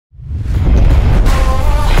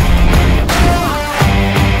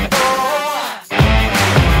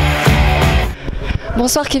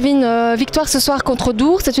Bonsoir Kevin, victoire ce soir contre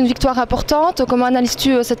Dour, c'est une victoire importante. Comment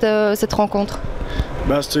analyses-tu cette rencontre?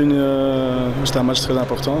 C'était un match très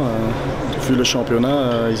important. Vu le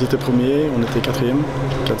championnat, ils étaient premiers, on était 4e,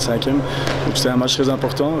 4-5e. Donc c'était un match très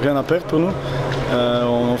important, rien à perdre pour nous.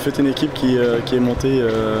 On fait une équipe qui est montée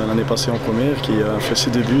l'année passée en première, qui a fait ses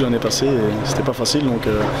débuts l'année passée et c'était pas facile. Donc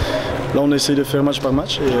là on essaye de faire match par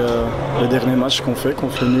match et les derniers matchs qu'on fait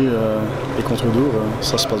nu et contre Dour,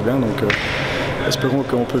 ça se passe bien. Donc espérons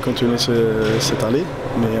qu'on peut continuer cette allée.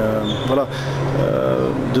 Mais voilà,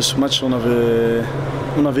 de ce match on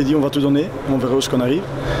avait dit on va tout donner, on verra où ce qu'on arrive.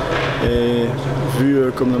 Et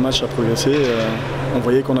vu comme le match a progressé, on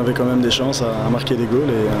voyait qu'on avait quand même des chances à marquer des goals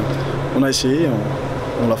et on a essayé,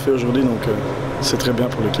 on l'a fait aujourd'hui, donc c'est très bien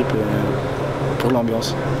pour l'équipe et pour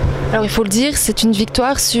l'ambiance. Alors il faut le dire, c'est une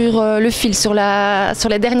victoire sur le fil, sur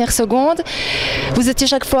les dernières secondes. Vous étiez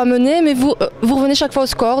chaque fois mené, mais vous revenez chaque fois au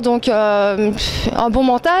score, donc un bon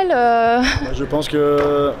mental. Je pense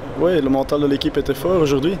que ouais, le mental de l'équipe était fort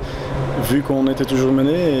aujourd'hui, vu qu'on était toujours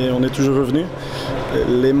mené et on est toujours revenu.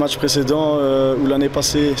 Les matchs précédents ou l'année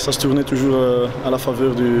passée, ça se tournait toujours à la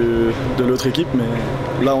faveur de l'autre équipe,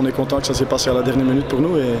 mais là on est content que ça s'est passé à la dernière minute pour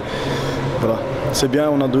nous. Et voilà, c'est bien,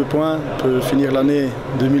 on a 2 points, on peut finir l'année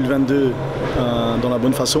 2022 dans la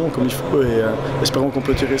bonne façon, comme il faut, et espérons qu'on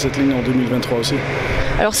peut tirer cette ligne en 2023 aussi.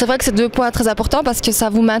 Alors c'est vrai que c'est 2 points très importants parce que ça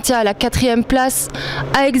vous maintient à la 4e place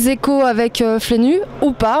à ex-aequo avec Flenu,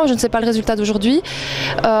 ou pas, je ne sais pas le résultat d'aujourd'hui.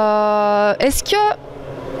 Est-ce que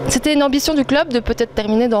c'était une ambition du club de peut-être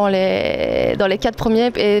terminer dans les 4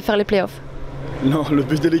 premiers et faire les playoffs? Non, le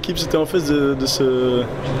but de l'équipe c'était en fait de se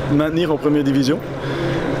maintenir en première division.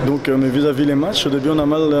 Donc, mais vis-à-vis les matchs, au début on a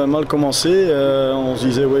mal commencé, on se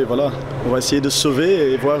disait oui voilà, on va essayer de se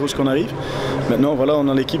sauver et voir où ce qu'on arrive. Maintenant voilà, on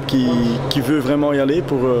a l'équipe qui veut vraiment y aller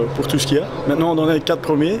pour tout ce qu'il y a. Maintenant on en est les 4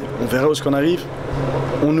 premiers, on verra où ce qu'on arrive.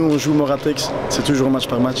 On joue Moratex, c'est toujours match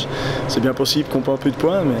par match. C'est bien possible qu'on prenne plus de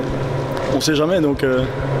points, mais on ne sait jamais. Donc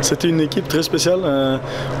c'était une équipe très spéciale.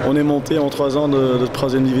 On est monté en 3 ans de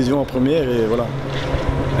 3e division en première et voilà.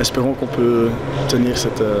 Espérons qu'on peut tenir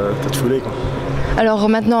cette foulée, quoi. Alors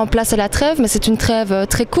maintenant place à la trêve, mais c'est une trêve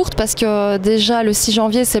très courte parce que déjà le 6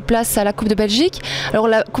 janvier c'est place à la Coupe de Belgique. Alors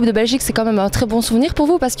la Coupe de Belgique c'est quand même un très bon souvenir pour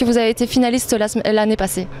vous parce que vous avez été finaliste l'année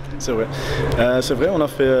passée. C'est vrai, on a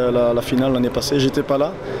fait la finale l'année passée, j'étais pas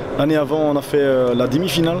là. L'année avant on a fait la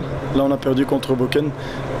demi-finale, là on a perdu contre Boken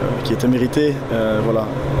qui était mérité. Voilà.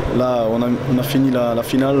 Là on a fini la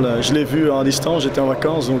finale, je l'ai vu en distance, j'étais en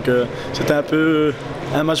vacances donc c'était un peu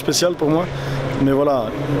un match spécial pour moi. Mais voilà,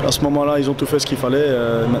 à ce moment-là, ils ont tout fait ce qu'il fallait.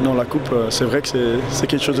 Maintenant, la coupe, c'est vrai que c'est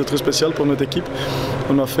quelque chose de très spécial pour notre équipe.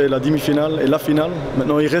 On a fait la demi-finale et la finale.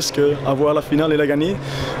 Maintenant, il reste qu'à voir la finale et la gagner.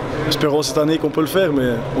 Espérons cette année qu'on peut le faire, mais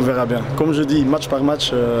on verra bien. Comme je dis, match par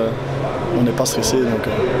match, on n'est pas stressé. Donc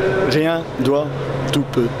rien doit, tout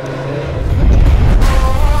peut.